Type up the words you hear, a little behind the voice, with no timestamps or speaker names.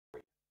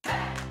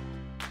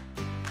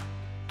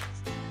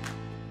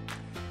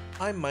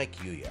I'm Mike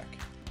Uyak.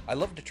 I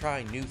love to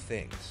try new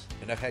things,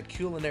 and I've had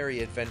culinary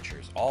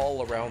adventures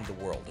all around the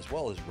world, as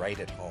well as right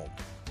at home.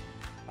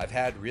 I've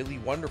had really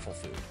wonderful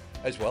food,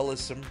 as well as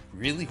some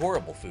really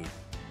horrible food.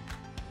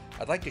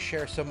 I'd like to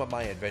share some of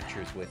my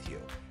adventures with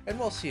you, and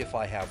we'll see if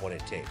I have what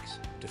it takes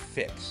to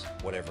fix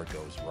whatever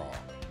goes wrong.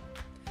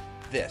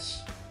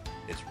 This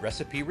is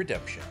Recipe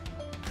Redemption.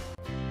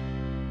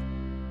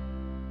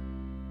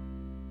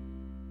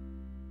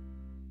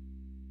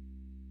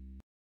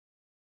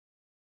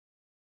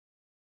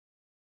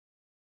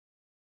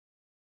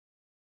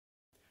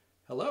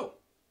 Hello,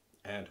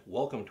 and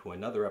welcome to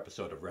another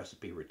episode of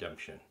Recipe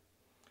Redemption.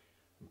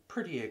 I'm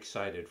pretty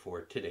excited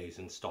for today's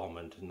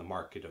installment in the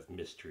market of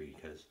mystery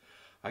because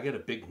I got a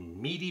big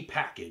meaty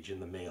package in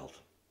the mail.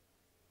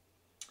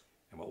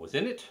 And what was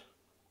in it?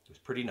 It was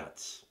pretty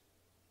nuts.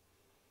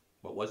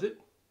 What was it?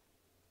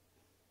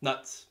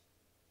 Nuts.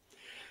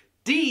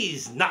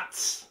 These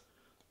nuts!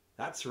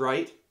 That's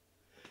right.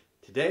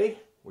 Today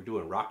we're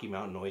doing Rocky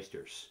Mountain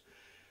oysters.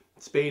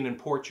 In Spain and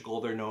Portugal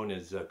they're known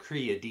as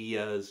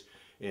criadillas.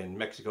 In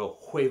Mexico,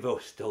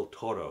 huevos del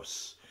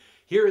toros.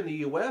 Here in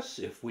the US,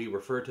 if we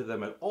refer to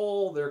them at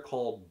all, they're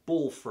called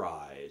bull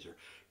fries, or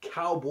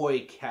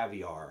cowboy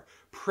caviar,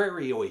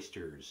 prairie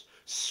oysters,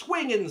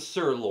 swingin'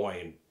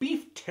 sirloin,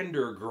 beef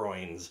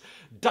tenderloins,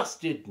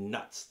 dusted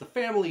nuts, the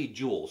family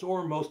jewels,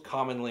 or most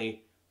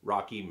commonly,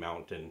 Rocky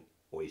Mountain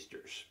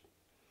oysters.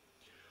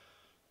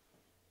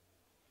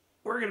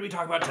 We're going to be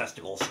talking about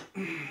testicles,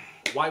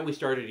 why we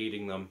started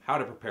eating them, how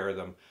to prepare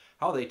them,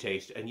 how they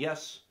taste, and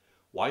yes,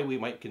 why we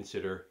might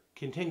consider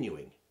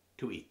continuing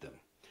to eat them.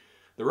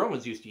 The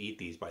Romans used to eat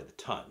these by the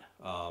ton,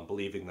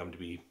 believing them to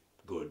be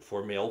good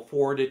for male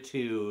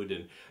fortitude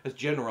and as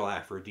general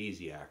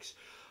aphrodisiacs.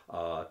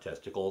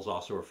 Testicles,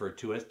 also referred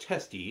to as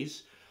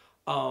testes.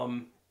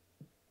 In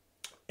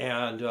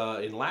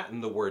Latin,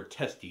 the word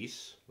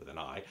testis, with an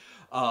I,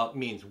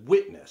 means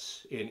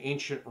witness. In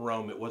ancient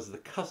Rome, it was the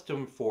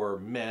custom for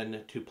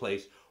men to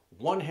place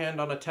one hand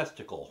on a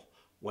testicle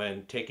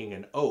when taking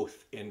an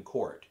oath in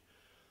court.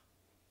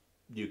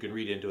 You can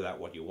read into that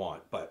what you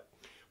want, but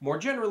more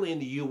generally in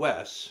the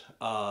U.S.,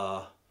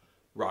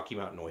 Rocky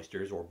Mountain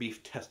oysters, or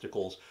beef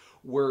testicles,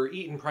 were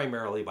eaten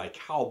primarily by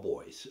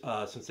cowboys,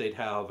 since they'd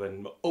have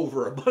an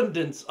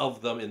overabundance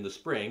of them in the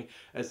spring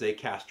as they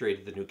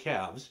castrated the new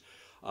calves,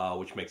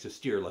 which makes a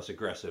steer less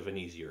aggressive and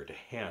easier to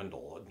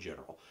handle in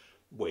general.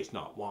 Waste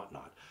not, want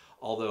not.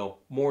 Although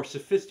more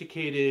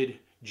sophisticated,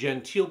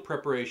 genteel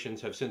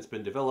preparations have since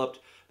been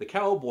developed, the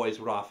cowboys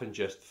would often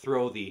just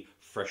throw the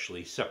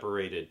freshly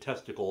separated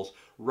testicles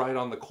right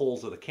on the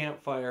coals of the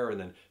campfire and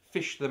then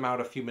fish them out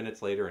a few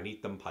minutes later and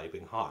eat them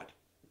piping hot.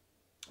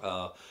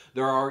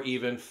 There are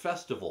even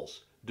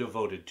festivals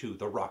devoted to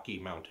the Rocky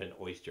Mountain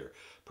oyster.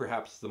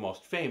 Perhaps the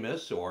most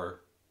famous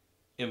or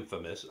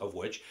infamous of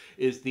which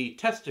is the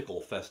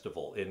Testicle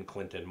Festival in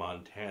Clinton,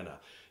 Montana.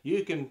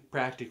 You can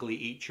practically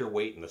eat your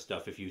weight in the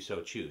stuff if you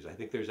so choose. I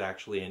think there's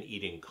actually an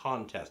eating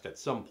contest at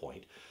some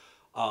point,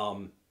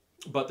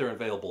 but they're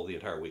available the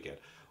entire weekend.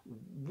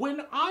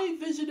 When I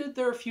visited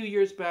there a few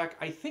years back,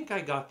 I think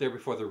I got there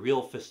before the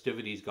real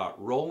festivities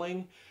got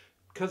rolling,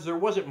 because there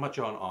wasn't much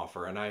on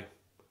offer, and I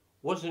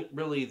wasn't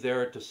really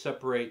there to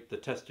separate the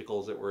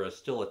testicles that were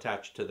still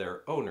attached to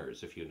their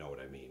owners, if you know what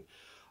I mean.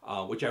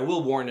 Which I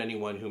will warn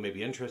anyone who may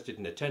be interested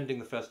in attending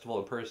the festival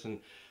in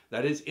person,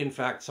 that is in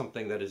fact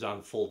something that is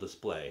on full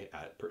display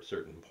at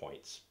certain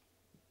points.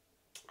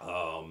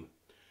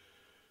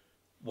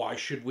 Why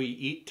should we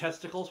eat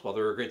testicles? Well,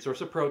 they're a great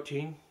source of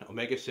protein,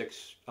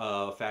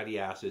 omega-6 fatty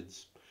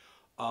acids,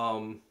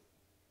 and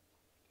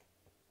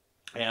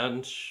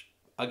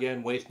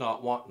again, waste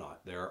not, want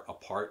not. They're a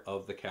part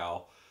of the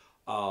cow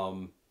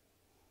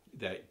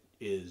that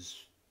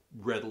is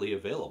readily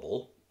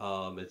available.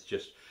 It's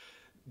just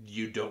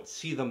you don't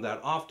see them that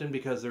often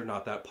because they're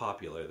not that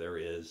popular. There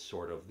is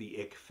sort of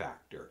the ick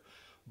factor,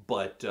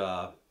 but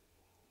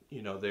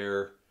you know,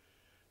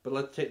 But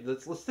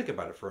let's think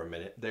about it for a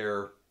minute.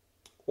 They're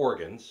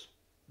organs.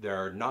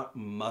 They're not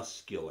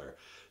muscular,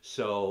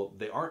 so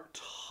they aren't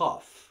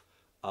tough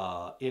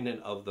in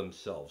and of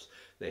themselves.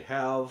 They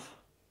have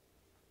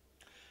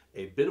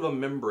a bit of a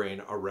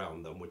membrane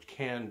around them, which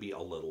can be a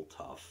little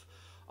tough,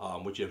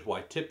 which is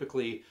why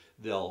typically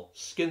they'll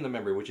skin the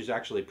membrane, which is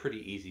actually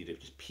pretty easy to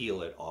just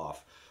peel it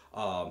off,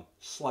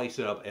 slice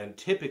it up, and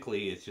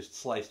typically it's just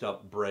sliced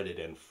up, breaded,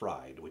 and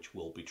fried, which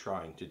we'll be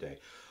trying today.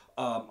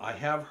 I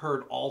have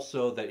heard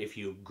also that if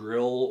you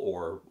grill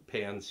or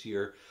pan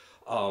sear,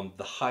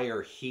 the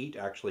higher heat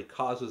actually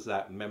causes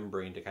that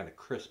membrane to kind of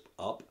crisp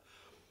up.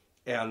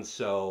 And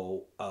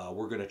so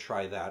we're going to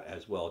try that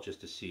as well, just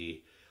to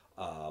see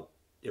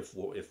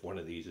if one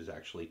of these is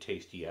actually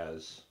tasty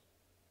as,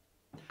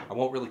 I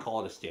won't really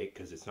call it a steak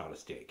because it's not a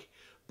steak,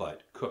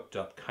 but cooked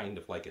up kind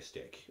of like a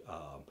steak,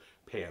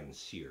 pan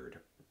seared.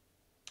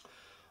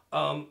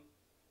 And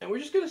we're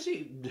just going to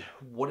see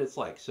what it's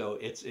like. So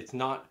it's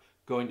not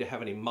going to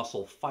have any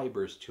muscle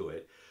fibers to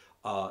it.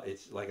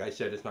 It's, like I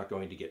said, it's not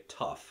going to get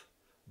tough,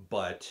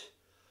 but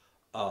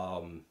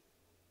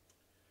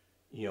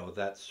you know,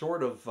 that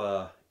sort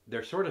of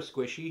they're sort of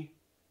squishy.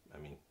 I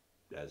mean,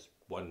 as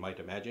one might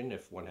imagine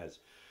if one has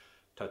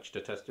touched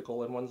a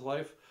testicle in one's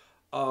life.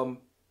 Um,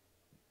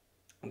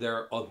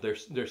 they're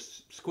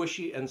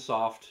squishy and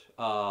soft.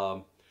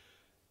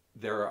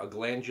 They're a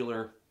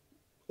glandular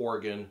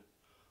organ,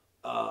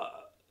 uh,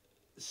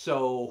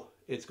 so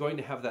it's going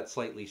to have that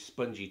slightly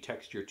spongy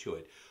texture to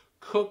it.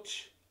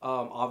 Cooked,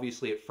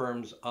 obviously it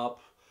firms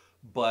up,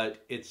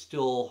 but it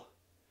still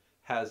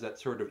has that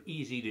sort of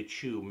easy to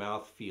chew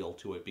mouth feel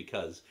to it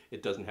because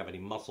it doesn't have any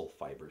muscle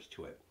fibers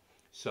to it.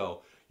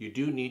 So you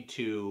do need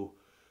to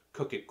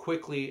cook it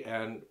quickly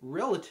and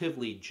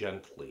relatively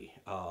gently.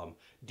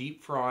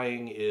 Deep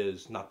frying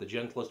is not the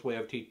gentlest way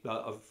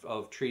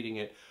of treating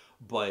it,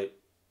 but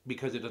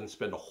because it doesn't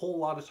spend a whole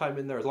lot of time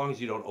in there, as long as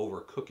you don't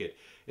overcook it,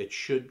 it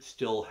should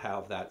still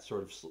have that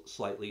sort of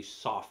slightly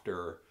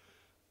softer,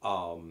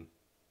 um,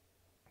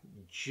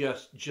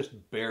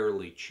 just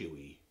barely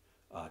chewy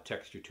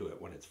texture to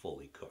it when it's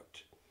fully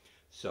cooked.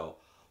 So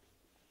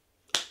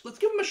let's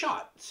give them a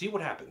shot, see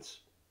what happens.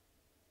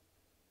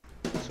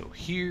 So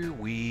here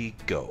we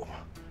go.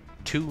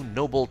 Two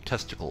noble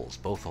testicles,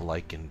 both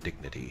alike in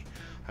dignity.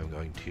 I'm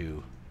going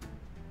to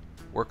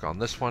work on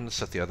this one,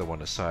 set the other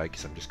one aside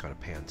because I'm just going to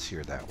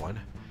pan-sear that one.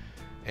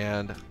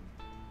 And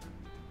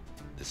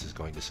this is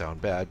going to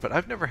sound bad, but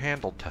I've never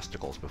handled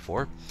testicles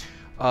before.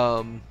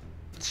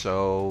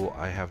 So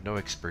I have no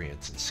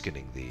experience in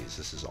skinning these.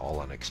 This is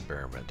all an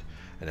experiment.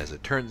 And as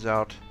it turns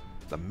out,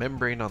 the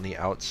membrane on the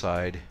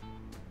outside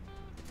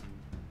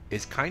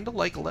is kind of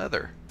like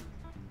leather.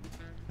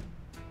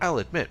 I'll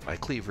admit my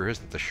cleaver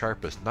isn't the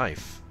sharpest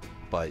knife,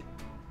 but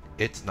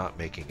it's not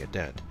making a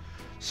dent.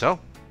 So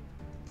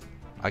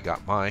I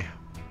got my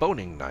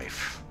boning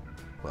knife.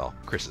 Well,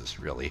 Chris's,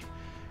 really.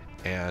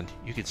 And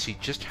you can see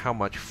just how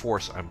much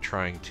force I'm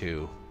trying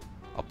to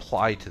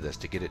apply to this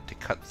to get it to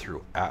cut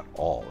through at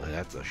all. And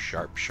that's a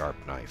sharp, sharp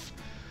knife.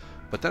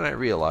 But then I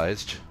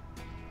realized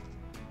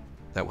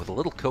that with a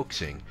little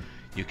coaxing,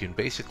 you can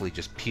basically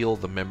just peel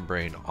the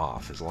membrane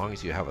off. As long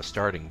as you have a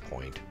starting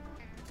point,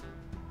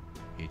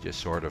 you just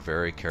sort of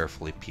very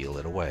carefully peel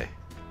it away.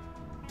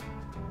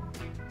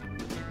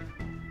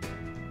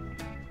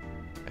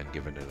 And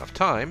given enough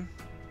time,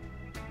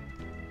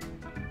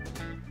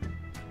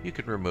 you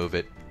can remove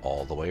it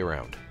all the way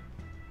around.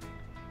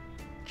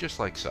 Just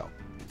like so.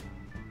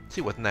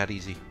 See, wasn't that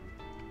easy?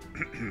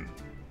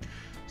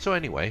 So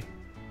anyway,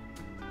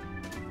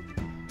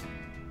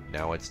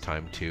 now it's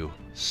time to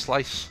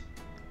slice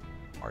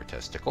our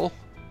testicle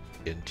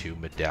into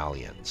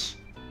medallions.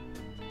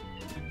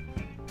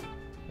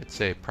 I'd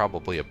say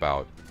probably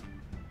about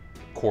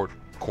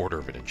quarter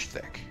of an inch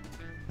thick.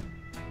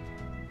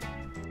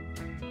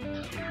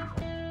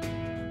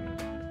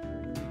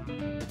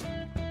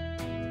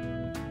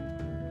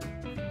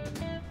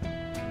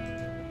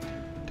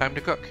 Time to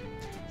cook.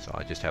 So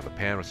I just have a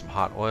pan with some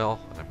hot oil,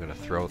 and I'm going to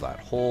throw that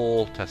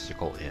whole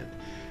testicle in.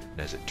 And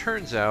as it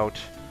turns out,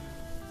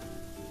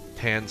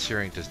 pan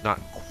searing does not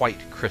quite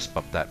crisp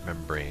up that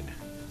membrane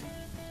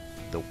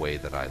the way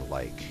that I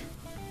like.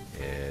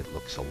 It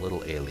looks a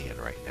little alien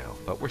right now,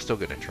 but we're still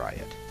going to try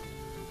it.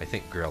 I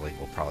think grilling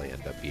will probably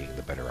end up being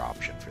the better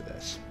option for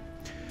this.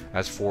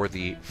 As for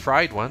the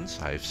fried ones,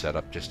 I've set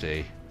up just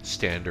a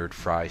standard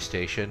fry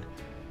station,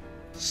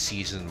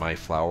 seasoned my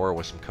flour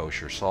with some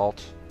kosher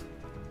salt.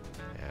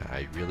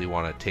 I really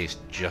want to taste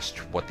just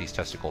what these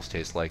testicles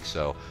taste like,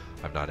 so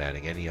I'm not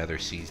adding any other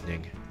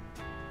seasoning.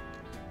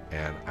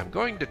 And I'm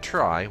going to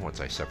try, once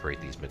I separate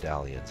these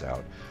medallions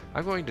out,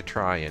 I'm going to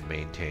try and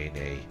maintain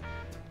a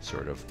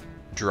sort of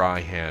dry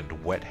hand,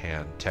 wet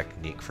hand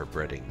technique for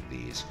breading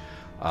these.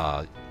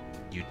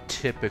 You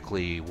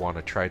typically want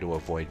to try to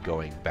avoid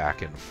going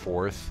back and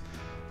forth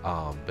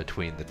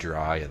between the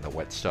dry and the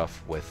wet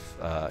stuff with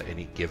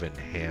any given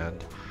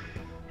hand.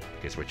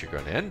 Because what you're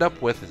going to end up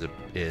with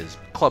is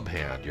club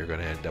hand. You're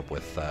going to end up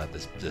with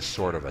this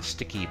sort of a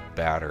sticky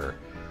batter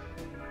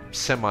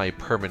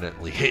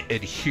semi-permanently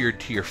adhered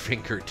to your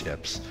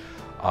fingertips.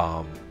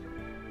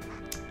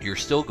 You're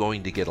still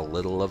going to get a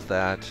little of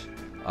that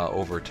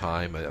over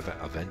time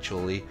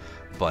eventually,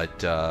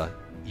 but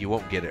you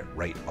won't get it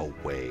right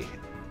away.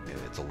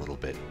 It's a little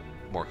bit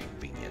more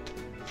convenient.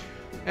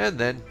 And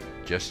then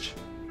just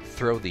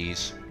throw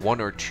these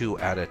one or two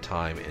at a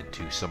time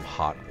into some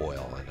hot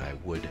oil, and I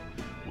would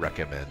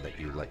recommend that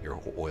you let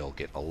your oil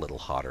get a little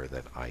hotter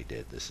than I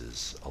did. This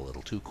is a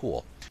little too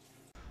cool.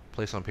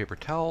 Place on paper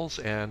towels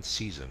and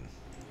season.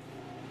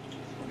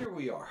 Here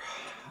we are.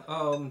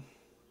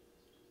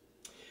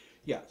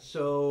 Yeah,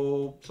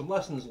 so some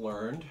lessons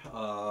learned.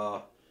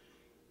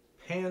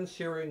 Pan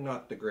searing,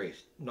 not the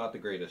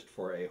greatest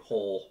for a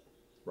whole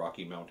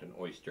Rocky Mountain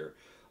oyster.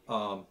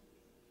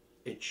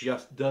 It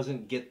just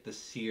doesn't get the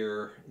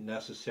sear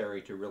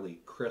necessary to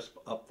really crisp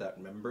up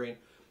that membrane.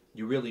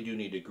 You really do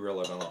need to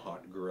grill it on a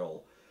hot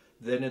grill.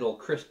 Then it'll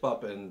crisp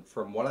up, and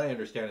from what I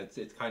understand,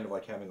 it's kind of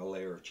like having a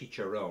layer of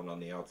chicharron on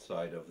the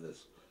outside of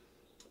this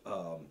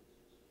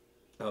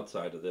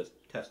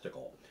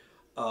testicle.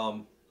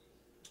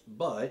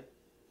 But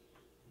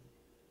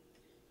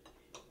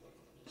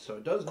so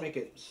it does make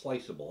it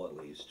sliceable at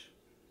least.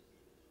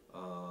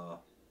 uh,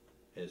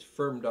 has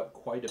firmed up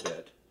quite a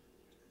bit.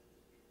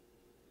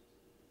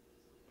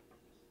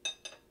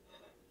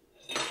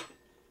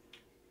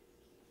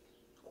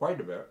 Quite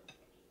a bit.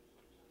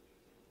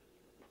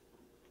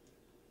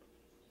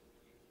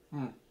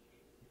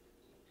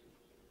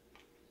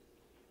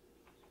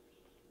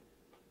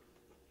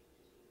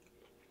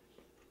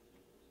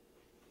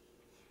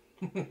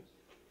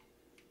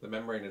 The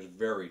membrane is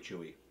very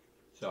chewy,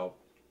 so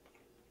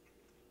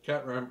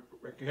can't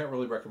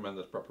really recommend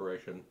this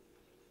preparation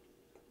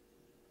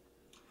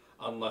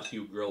unless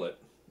you grill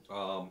it.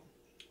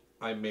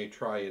 I may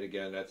try it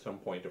again at some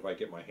point if I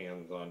get my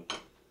hands on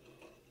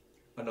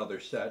another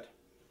set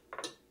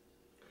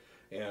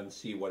and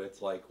see what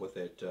it's like with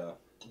it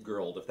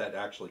grilled, if that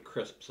actually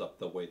crisps up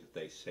the way that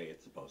they say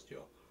it's supposed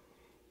to.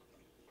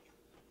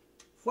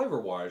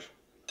 Flavor-wise,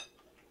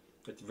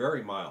 it's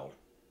very mild.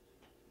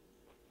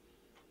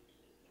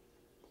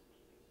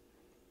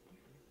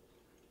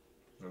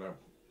 And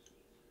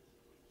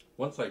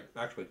once I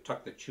actually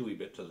tuck the chewy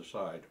bit to the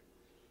side,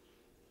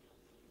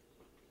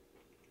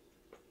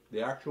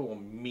 the actual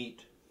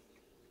meat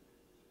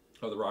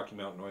of the Rocky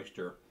Mountain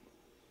oyster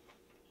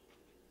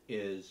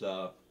is,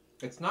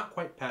 it's not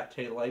quite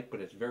pate-like, but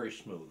it's very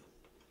smooth.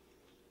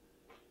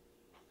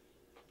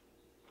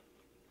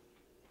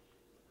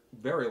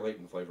 Very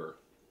latent flavor.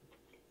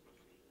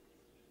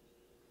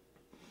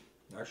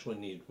 Actually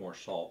needs more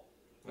salt.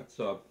 Let's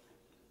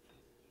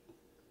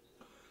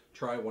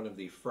try one of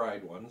the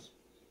fried ones.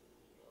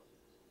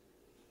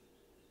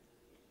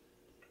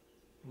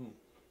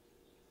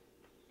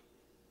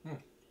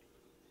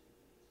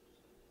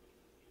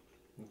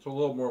 It's a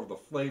little more of the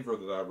flavor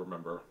that I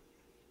remember.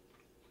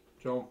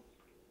 So,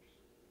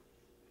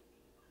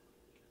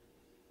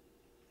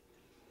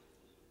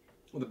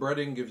 the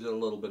breading gives it a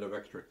little bit of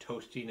extra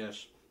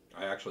toastiness.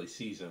 I actually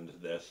seasoned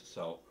this,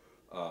 so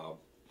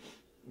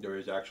there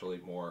is actually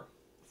more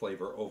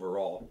flavor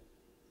overall.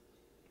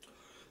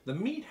 The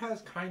meat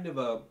has kind of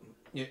a,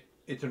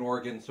 it's an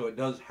organ, so it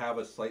does have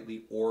a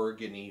slightly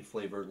organy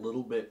flavor, a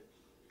little bit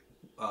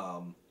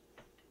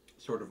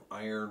sort of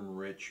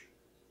iron-rich,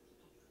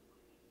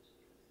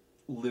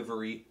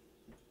 livery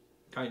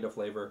kind of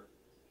flavor.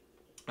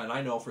 And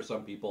I know for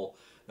some people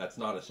that's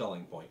not a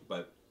selling point,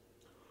 but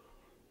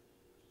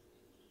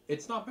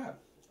it's not bad.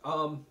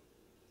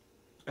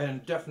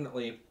 And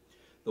definitely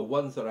the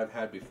ones that I've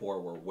had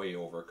before were way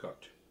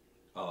overcooked,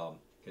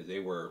 because they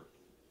were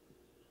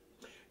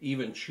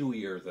even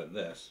chewier than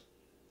this,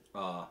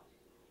 and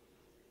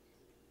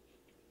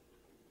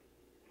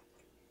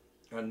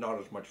not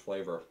as much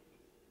flavor.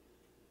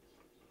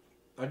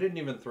 I didn't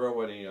even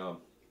throw any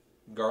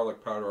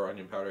garlic powder or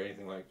onion powder or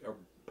anything like, or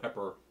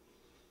pepper,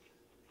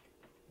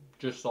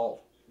 just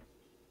salt.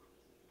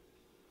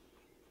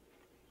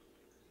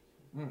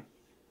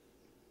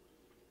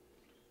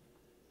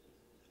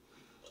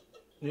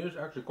 It is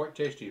actually quite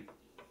tasty.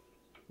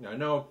 Now, I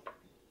know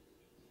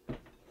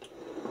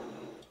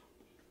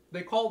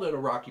they called it a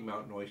Rocky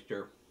Mountain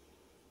oyster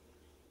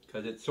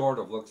because it sort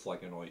of looks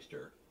like an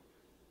oyster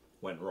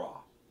when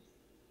raw.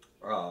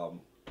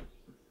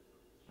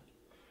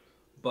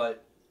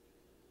 But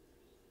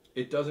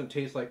it doesn't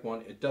taste like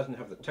one. It doesn't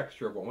have the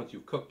texture of one. Once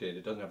you've cooked it,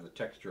 it doesn't have the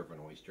texture of an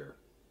oyster.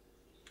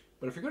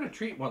 But if you're going to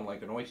treat one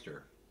like an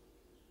oyster,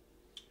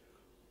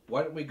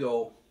 why don't we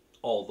go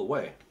all the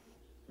way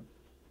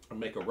and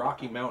make a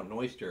Rocky Mountain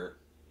oyster?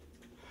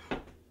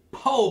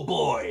 Po'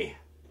 boy!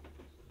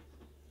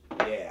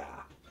 Yeah.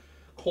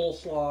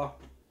 Coleslaw,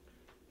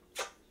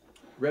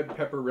 red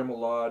pepper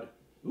remoulade.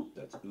 Oop,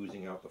 that's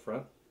oozing out the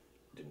front.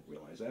 Didn't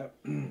realize that.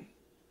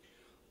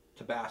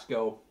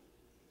 Tabasco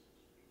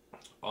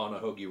on a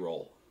hoagie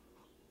roll.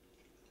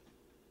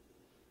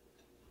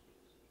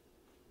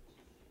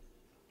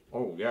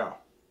 Oh, yeah.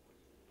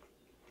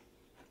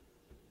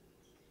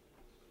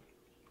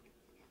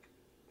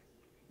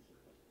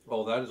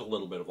 Oh, that is a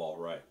little bit of all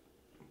right.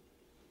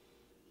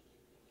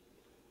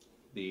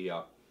 The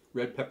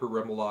red pepper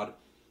remoulade,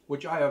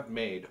 which I have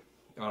made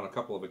on a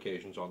couple of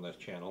occasions on this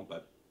channel,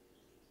 but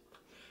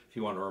if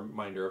you want a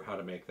reminder of how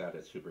to make that,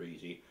 it's super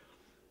easy.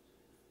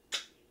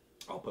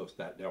 I'll post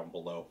that down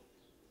below.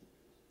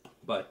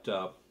 But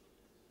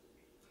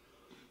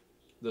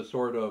the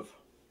sort of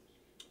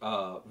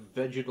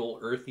vegetal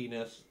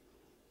earthiness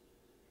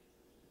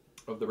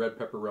of the red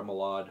pepper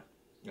remoulade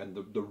and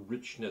the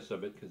richness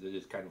of it, because it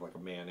is kind of like a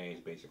mayonnaise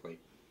basically,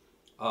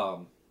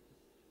 and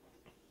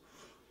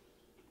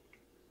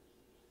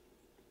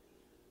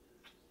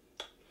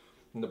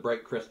the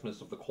bright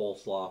crispness of the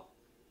coleslaw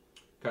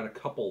kind of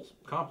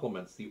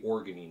complements the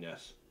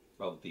organiness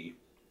of the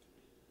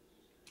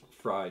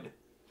fried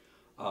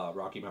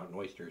Rocky Mountain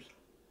oysters.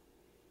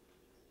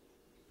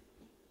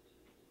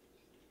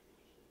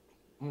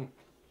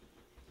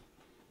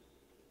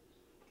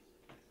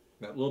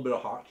 That little bit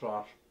of hot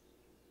sauce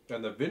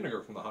and the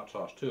vinegar from the hot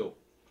sauce too.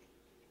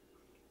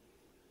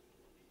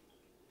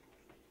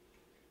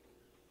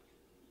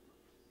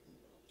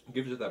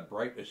 Gives it that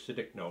bright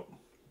acidic note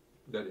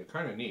that it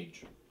kind of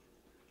needs.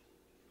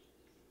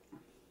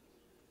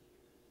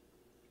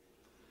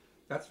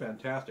 That's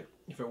fantastic.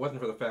 If it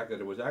wasn't for the fact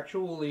that it was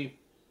actually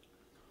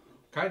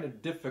kind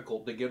of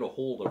difficult to get a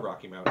hold of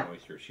Rocky Mountain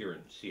oysters here in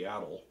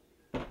Seattle,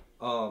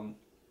 I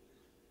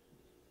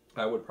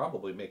would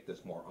probably make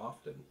this more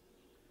often,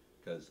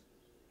 because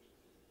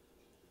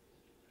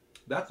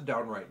that's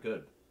downright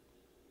good.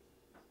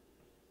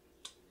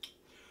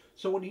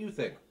 So what do you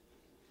think?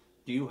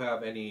 Do you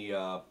have any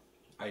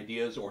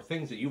ideas or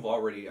things that you've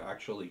already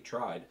actually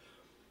tried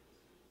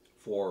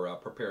for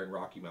preparing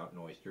Rocky Mountain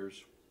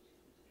oysters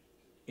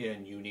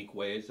in unique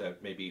ways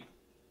that maybe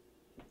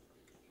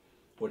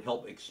would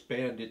help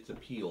expand its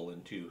appeal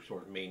into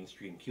sort of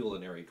mainstream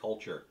culinary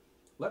culture?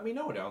 Let me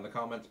know down in the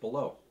comments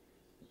below.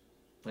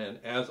 And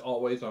as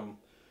always, I'm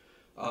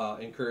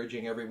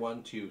encouraging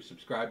everyone to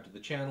subscribe to the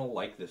channel,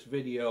 like this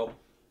video,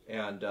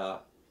 and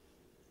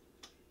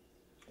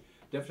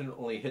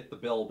definitely hit the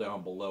bell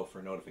down below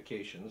for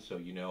notifications so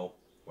you know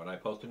when I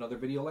post another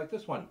video like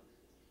this one.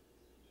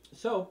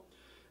 So,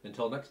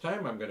 until next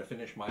time, I'm going to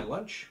finish my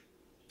lunch,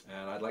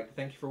 and I'd like to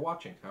thank you for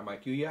watching. I'm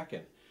Mike Uyak,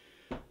 and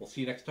we'll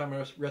see you next time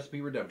on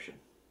Recipe Redemption.